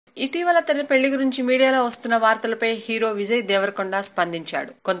ఇటీవల తన పెళ్లి గురించి మీడియాలో వస్తున్న వార్తలపై హీరో విజయ్ దేవరకొండ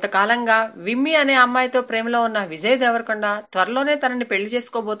స్పందించాడు. కొంతకాలంగా విమ్మీ అనే అమ్మాయితో ప్రేమలో ఉన్న విజయ్ దేవరకొండ త్వరలోనే తనని పెళ్లి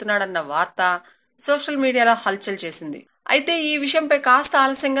చేసుకోబోతున్నాడన్న వార్త సోషల్ మీడియాలో హల్చల్ చేసింది. అయితే ఈ విషయంపై కాస్త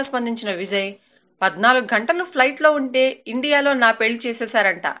ఆలస్యంగా స్పందించిన విజయ్, 14 గంటలు ఫ్లైట్ లో ఉంటే ఇండియాలో నా పెళ్లి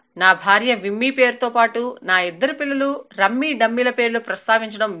చేసేశారంట. నా భార్య విమ్మీ పేరుతో పాటు నా 2 పిల్లలు రమ్మీ డమ్మీల పేర్లు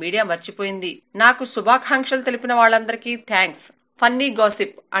ప్రస్తావించడం మీడియా మర్చిపోయింది. నాకు శుభాకాంక్షలు తెలిపిన వాళ్ళందరికీ థ్యాంక్స్, ఫన్నీ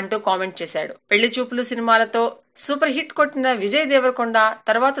గాసిప్ అంటూ కామెంట్ చేశాడు. పెళ్లి చూపులు సినిమాలతో సూపర్ హిట్ కొట్టిన విజయ్ దేవరకొండ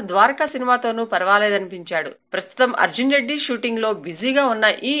తర్వాత ద్వారకా సినిమాతోనూ పర్వాలేదనిపించాడు. ప్రస్తుతం అర్జున్ రెడ్డి షూటింగ్ లో బిజీగా ఉన్న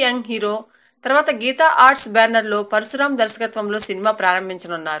ఈ యంగ్ హీరో తర్వాత గీతా ఆర్ట్స్ బ్యానర్ లో పరశురాం దర్శకత్వంలో సినిమా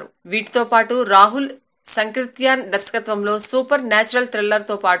ప్రారంభించనున్నారు. వీటితో పాటు రాహుల్ సంకృత్యాన్ దర్శకత్వంలో సూపర్ న్యాచురల్ థ్రిల్లర్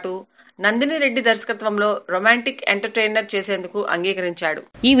తో పాటు నందిని రెడ్డి దర్శకత్వంలో రొమాంటిక్ ఎంటర్టైనర్ చేసేందుకు అంగీకరించాడు.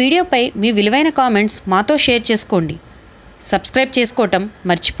 ఈ వీడియోపై మీ విలువైన కామెంట్స్ మాతో షేర్ చేసుకోండి. సబ్స్క్రైబ్ చేసుకోవటం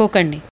మర్చిపోకండి.